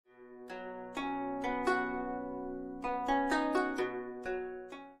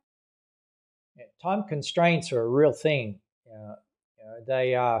time constraints are a real thing.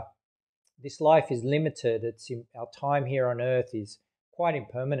 They are. This life is limited. Our time here on earth is quite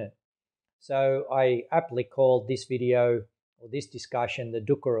impermanent. So I aptly called this video or this discussion the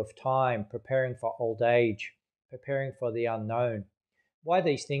dukkha of time, preparing for old age, preparing for the unknown. Why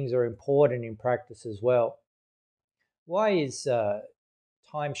these things are important in practice as well. Why is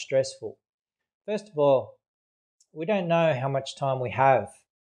time stressful? First of all, we don't know how much time we have.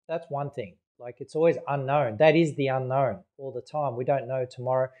 That's one thing. Like, it's always unknown. That is the unknown all the time. We don't know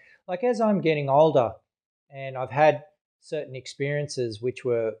tomorrow. Like, as I'm getting older and I've had certain experiences which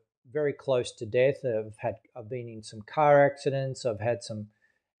were very close to death. I've been in some car accidents. I've had some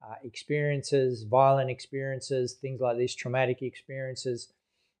experiences, violent experiences, things like this, traumatic experiences,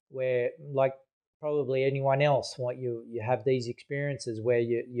 where, like probably anyone else, you have these experiences where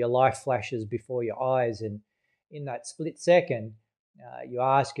your life flashes before your eyes, and in that split second, you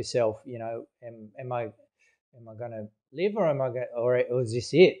ask yourself, am I going to live, or or is this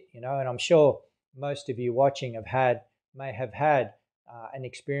it? And I'm sure most of you watching may have had an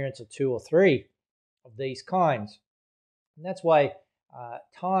experience or two or three of these kinds, and that's why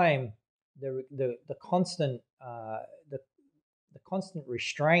time, the constant the constant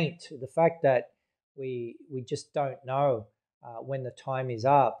restraint, the fact that we just don't know when the time is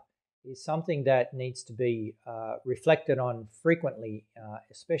up, is something that needs to be reflected on frequently,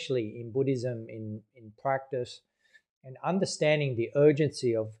 especially in Buddhism, in practice, and understanding the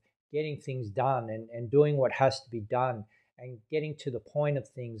urgency of getting things done and doing what has to be done and getting to the point of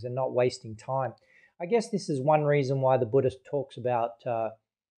things and not wasting time. I guess this is one reason why the Buddha talks about part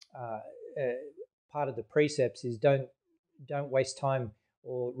of the precepts is don't waste time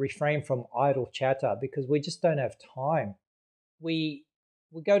or refrain from idle chatter, because we just don't have time. We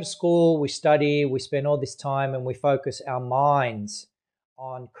go to school, we study, we spend all this time, and we focus our minds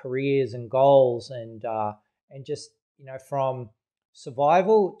on careers and goals, and just from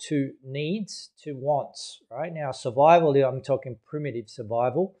survival to needs to wants. Right now, survival, I'm talking primitive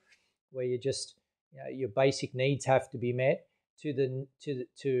survival, where you just your basic needs have to be met, to the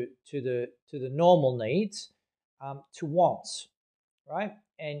normal needs, to wants, right?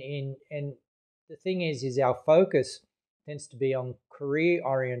 And the thing is our focus tends to be on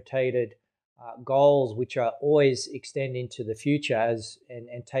career-orientated goals, which are always extend into the future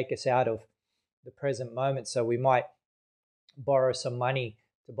and take us out of the present moment. So we might borrow some money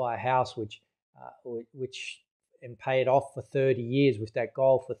to buy a house, which and pay it off for 30 years with that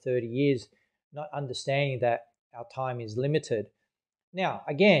goal for 30 years, not understanding that our time is limited. Now,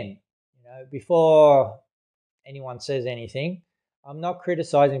 again, before anyone says anything, I'm not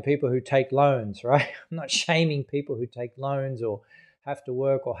criticizing people who take loans, right? I'm not shaming people who take loans or have to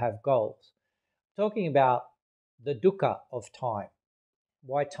work or have goals. I'm talking about the dukkha of time,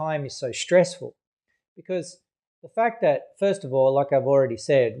 why time is so stressful. Because the fact that, first of all, like I've already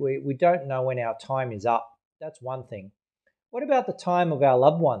said, we don't know when our time is up. That's one thing. What about the time of our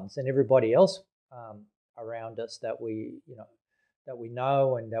loved ones and everybody else around us that we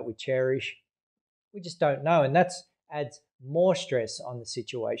know and that we cherish? We just don't know, and that adds more stress on the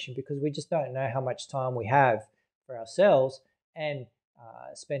situation, because we just don't know how much time we have for ourselves and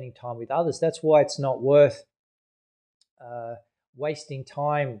spending time with others. That's why it's not worth wasting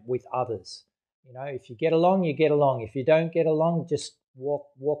time with others. If you get along, you get along. If you don't get along, just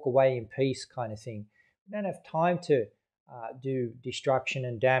walk away in peace, kind of thing. We don't have time to do destruction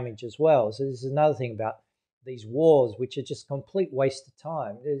and damage as well. So this is another thing about these wars, which are just complete waste of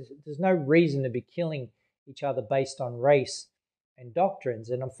time. There's no reason to be killing each other based on race and doctrines.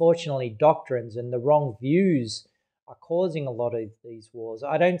 And unfortunately, doctrines and the wrong views are causing a lot of these wars.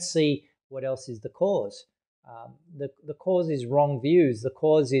 I don't see what else is the cause. The cause is wrong views. The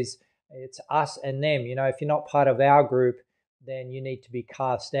cause is it's us and them. If you're not part of our group, then you need to be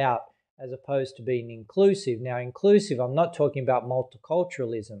cast out, as opposed to being inclusive. Now, inclusive, I'm not talking about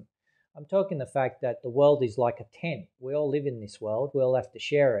multiculturalism. I'm talking the fact that the world is like a tent. We all live in this world. We all have to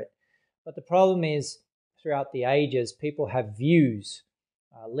share it. But the problem is, throughout the ages, people have views.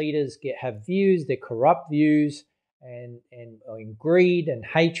 Leaders have views. They're corrupt views and in greed and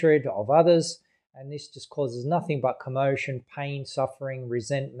hatred of others. And this just causes nothing but commotion, pain, suffering,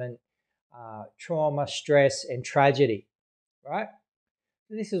 resentment, trauma, stress, and tragedy, right?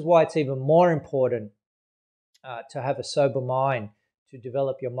 This is why it's even more important to have a sober mind, to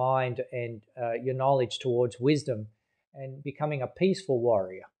develop your mind and your knowledge towards wisdom and becoming a peaceful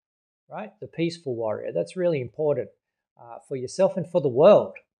warrior, right? The peaceful warrior. That's really important for yourself and for the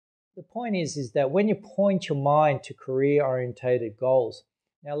world. The point is that when you point your mind to career-orientated goals,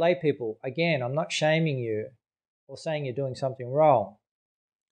 now lay people, again, I'm not shaming you or saying you're doing something wrong,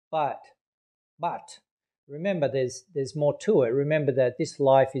 but But remember, there's more to it. Remember that this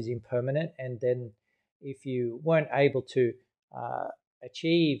life is impermanent, and then if you weren't able to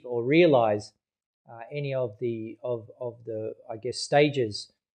achieve or realize any of the I guess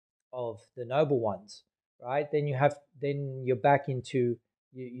stages of the noble ones, right? Then you're back into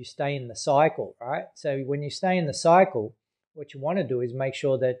you stay in the cycle, right? So when you stay in the cycle, what you want to do is make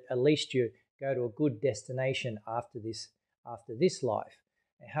sure that at least you go to a good destination after this life.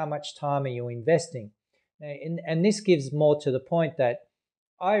 And how much time are you investing? Now, and this gives more to the point that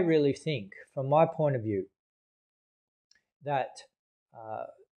I really think, from my point of view, that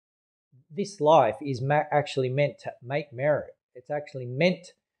this life is actually meant to make merit. It's actually meant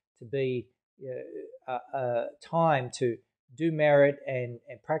to be a time to do merit and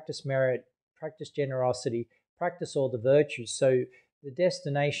practice merit, practice generosity, practice all the virtues. So the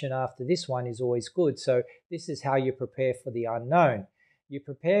destination after this one is always good. So this is how you prepare for the unknown. You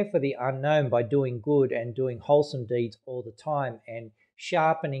prepare for the unknown by doing good and doing wholesome deeds all the time and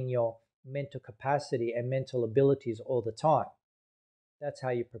sharpening your mental capacity and mental abilities all the time. That's how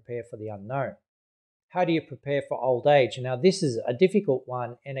you prepare for the unknown. How do you prepare for old age? Now, this is a difficult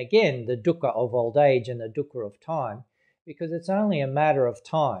one. And again, the dukkha of old age and the dukkha of time, because it's only a matter of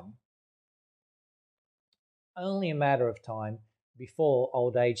time before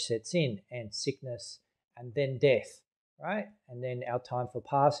old age sets in, and sickness, and then death, right? And then our time for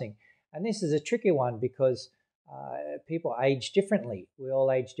passing. And this is a tricky one because people age differently. We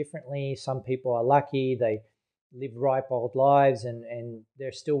all age differently. Some people are lucky. They live ripe old lives and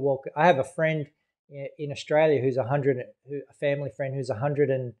they're still walking. I have a friend in Australia who's a family friend who's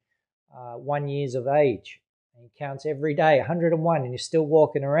 101 years of age. And he counts every day, 101, and he's still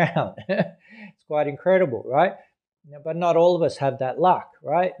walking around. It's quite incredible, right? But not all of us have that luck,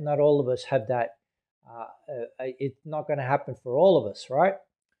 right? Not all of us have that. It's not going to happen for all of us, right?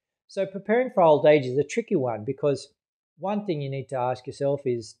 So preparing for old age is a tricky one, because one thing you need to ask yourself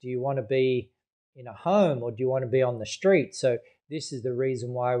is, do you want to be in a home or do you want to be on the street? So this is the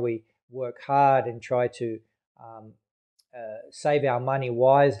reason why we work hard and try to save our money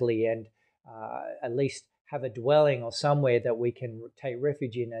wisely and at least have a dwelling or somewhere that we can take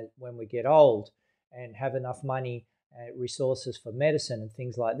refuge in when we get old, and have enough money, resources for medicine and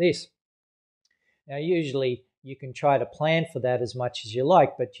things like this. Now, usually you can try to plan for that as much as you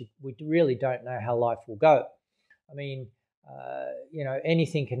like, but we really don't know how life will go. I mean,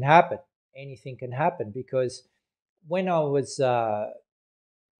 anything can happen. Anything can happen, because when I was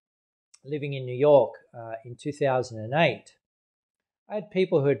living in New York in 2008, I had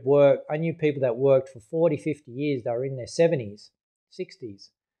people who had worked. I knew people that worked for 40, 50 years. They were in their 70s, 60s,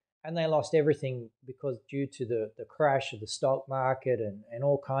 and they lost everything due to the crash of the stock market and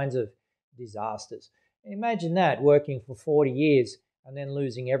all kinds of disasters. Imagine that, working for 40 years and then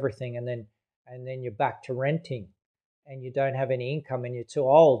losing everything, and then you're back to renting and you don't have any income and you're too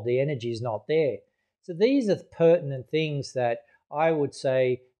old, the energy is not there. So these are pertinent things that I would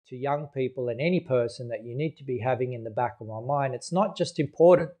say to young people and any person that you need to be having in the back of my mind. It's not just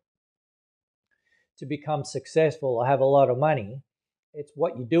important to become successful or have a lot of money. It's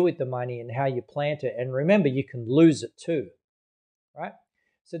what you do with the money and how you plant it. And remember, you can lose it too, right?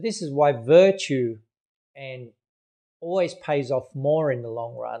 So this is why virtue and always pays off more in the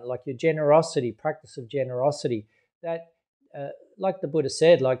long run. Like your generosity, practice of generosity, that like the Buddha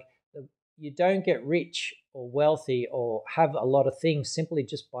said, you don't get rich or wealthy or have a lot of things simply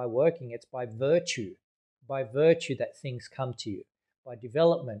just by working. It's by virtue that things come to you, by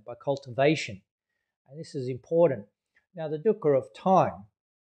development, by cultivation. And this is important. Now, the dukkha of time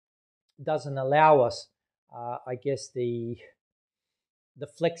doesn't allow us, the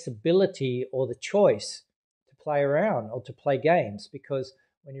flexibility or the choice to play around or to play games, because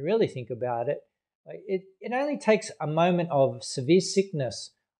when you really think about it, it only takes a moment of severe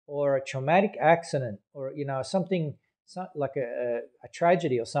sickness or a traumatic accident or something like a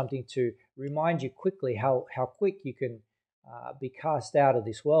tragedy or something to remind you quickly how quick you can be cast out of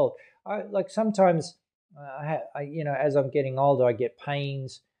this world. Sometimes as I'm getting older, I get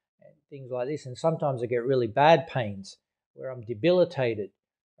pains and things like this, and sometimes I get really bad pains where I'm debilitated,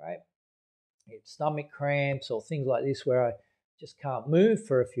 right? I get stomach cramps or things like this where I just can't move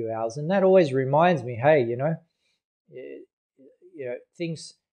for a few hours, and that always reminds me, hey,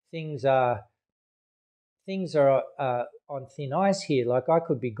 things are on thin ice here. Like, I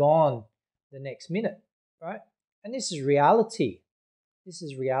could be gone the next minute, right? And this is reality. This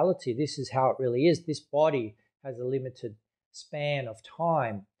is reality. This is how it really is. This body has a limited span of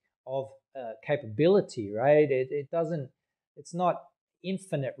time, of capability, right? It's not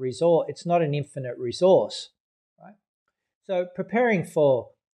infinite resource. It's not an infinite resource, right? So preparing for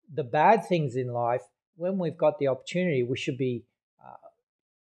the bad things in life, when we've got the opportunity, we should be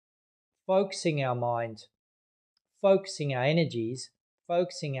focusing our mind, focusing our energies,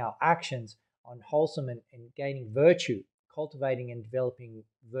 focusing our actions on wholesome and gaining virtue, cultivating and developing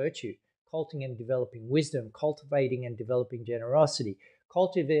virtue, cultivating and developing wisdom, cultivating and developing generosity,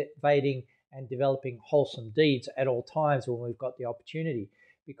 cultivating and developing wholesome deeds at all times when we've got the opportunity.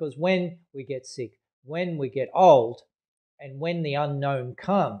 Because when we get sick, when we get old, and when the unknown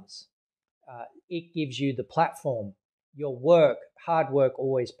comes, it gives you the platform. Your work, hard work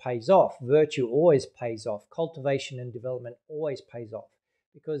always pays off. Virtue always pays off. Cultivation and development always pays off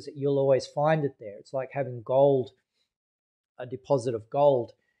because you'll always find it there. It's like having gold, a deposit of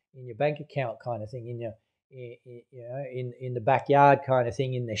gold in your bank account kind of thing, in the backyard kind of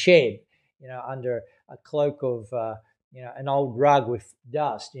thing, in the shed, under a cloak of an old rug with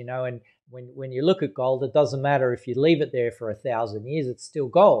dust, and when you look at gold, it doesn't matter if you leave it there for 1,000 years, it's still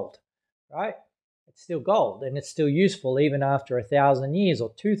gold, right? It's still gold, and it's still useful even after 1,000 years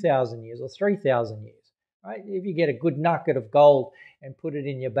or 2,000 years or 3,000 years, right? If you get a good nugget of gold and put it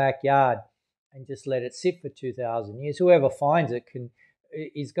in your backyard and just let it sit for 2,000 years, whoever finds it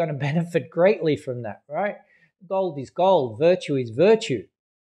is going to benefit greatly from that, right? Gold is gold, virtue is virtue,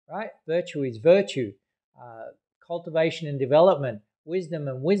 right? Virtue is virtue. Cultivation and development, wisdom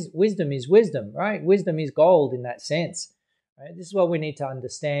wisdom is wisdom, right? Wisdom is gold in that sense, right? This is what we need to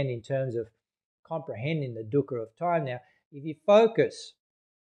understand in terms of comprehending the dukkha of time. Now, if you focus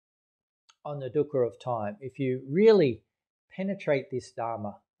on the dukkha of time, if you really penetrate this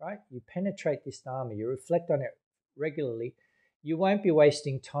Dhamma, right? You penetrate this Dhamma, you reflect on it regularly, you won't be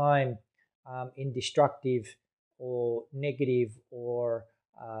wasting time in destructive or negative or,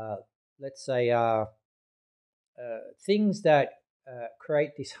 let's say, things that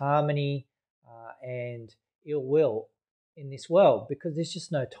create disharmony and ill will in this world, because there's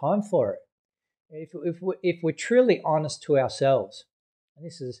just no time for it. If we're truly honest to ourselves, and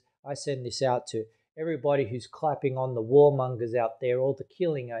I send this out to everybody who's clapping on the warmongers out there, all the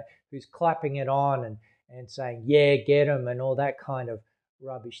killing, who's clapping it on and saying, yeah, get them, and all that kind of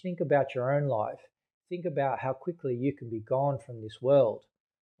rubbish. Think about your own life. Think about how quickly you can be gone from this world,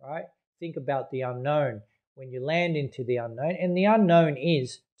 right? Think about the unknown. When you land into the unknown, and the unknown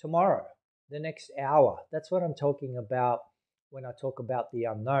is tomorrow, the next hour. That's what I'm talking about when I talk about the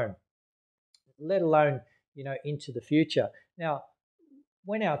unknown, let alone, into the future. Now,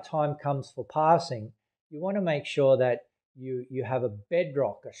 when our time comes for passing, you want to make sure that you have a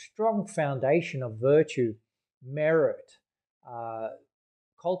bedrock, a strong foundation of virtue, merit,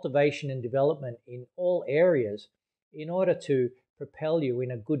 cultivation and development in all areas in order to propel you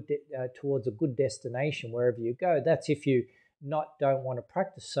in towards a good destination wherever you go. That's if you don't want to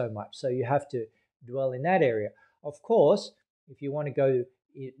practice so much. So you have to dwell in that area. Of course, if you want to go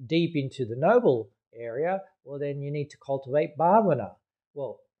deep into the noble area, well, then you need to cultivate bhavana.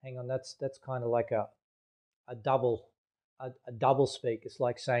 Well, hang on, that's kind of like a double speak. It's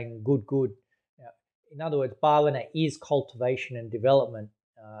like saying good. Now, in other words, bhavana is cultivation and development,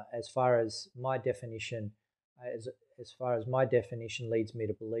 as far as my definition leads me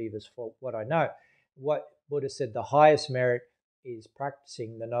to believe, as for what I know. What Buddha said, the highest merit is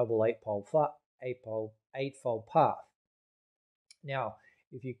practicing the Noble Eightfold Path. Now,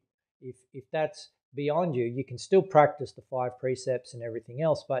 if that's beyond you, you can still practice the 5 precepts and everything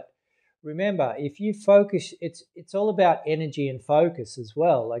else. But remember, if you focus, it's all about energy and focus as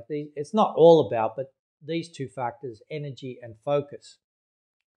well. Like it's not all about, but these 2 factors, energy and focus.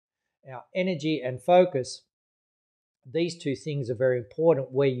 Now, energy and focus, these 2 things are very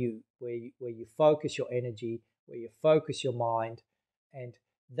important. Where you focus your energy, where you focus your mind, and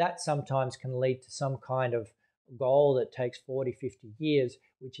that sometimes can lead to some kind of goal that takes 40, 50 years,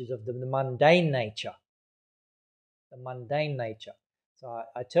 which is of the mundane nature. The mundane nature. So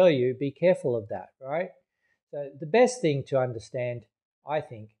I tell you, be careful of that, right? So the best thing to understand, I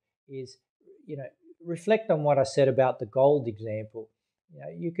think, is, reflect on what I said about the gold example.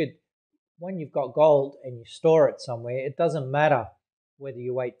 You could, when you've got gold and you store it somewhere, it doesn't matter whether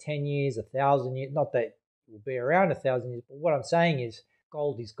you wait 10 years, 1,000 years, not that it will be around 1,000 years, but what I'm saying is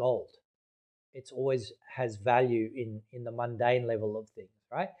gold is gold. It always has value in the mundane level of things,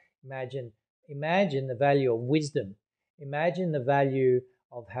 right? Imagine the value of wisdom. Imagine the value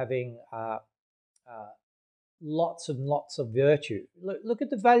of having lots and lots of virtue. Look at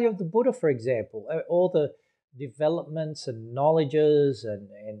the value of the Buddha, for example. All the developments and knowledges and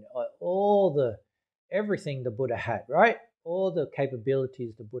everything the Buddha had, right? All the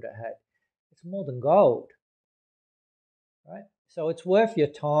capabilities the Buddha had. It's more than gold, right? So it's worth your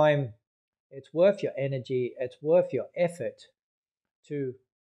time. It's worth your energy. It's worth your effort to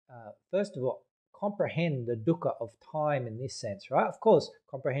first of all, comprehend the dukkha of time in this sense, right? Of course,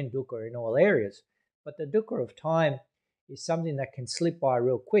 comprehend dukkha in all areas, but the dukkha of time is something that can slip by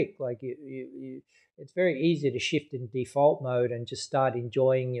real quick. Like it's very easy to shift in default mode and just start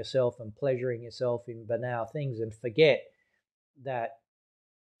enjoying yourself and pleasuring yourself in banal things and forget that,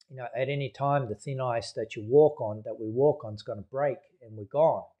 you know, at any time the thin ice that we walk on is going to break and we're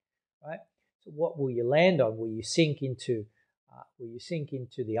gone, right? So what will you land on? Will you sink into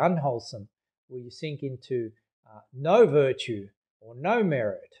the unwholesome? Will you sink into no virtue or no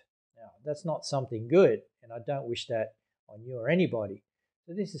merit? Now, that's not something good, and I don't wish that on you or anybody.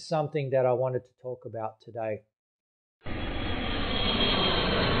 So this is something that I wanted to talk about today.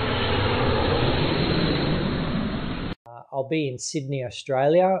 I'll be in Sydney,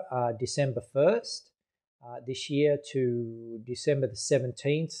 Australia, December 1st this year to December the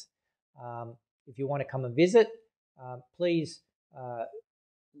 17th. If you want to come and visit, please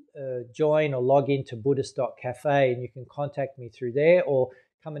join or log into buddhist.cafe, and you can contact me through there, or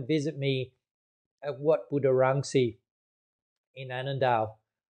come and visit me at Wat Buddha Rangsi in Annandale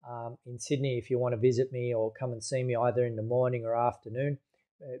in Sydney if you want to visit me, or come and see me either in the morning or afternoon.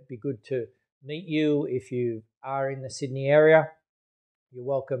 It'd be good to meet you. If you are in the Sydney area, you're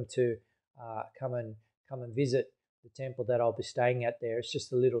welcome to come and visit the temple that I'll be staying at there. It's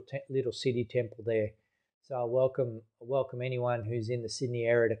just a little city temple there. So I welcome anyone who's in the Sydney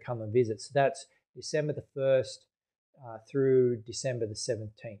area to come and visit. So that's December the 1st through December the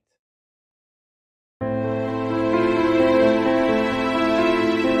 17th.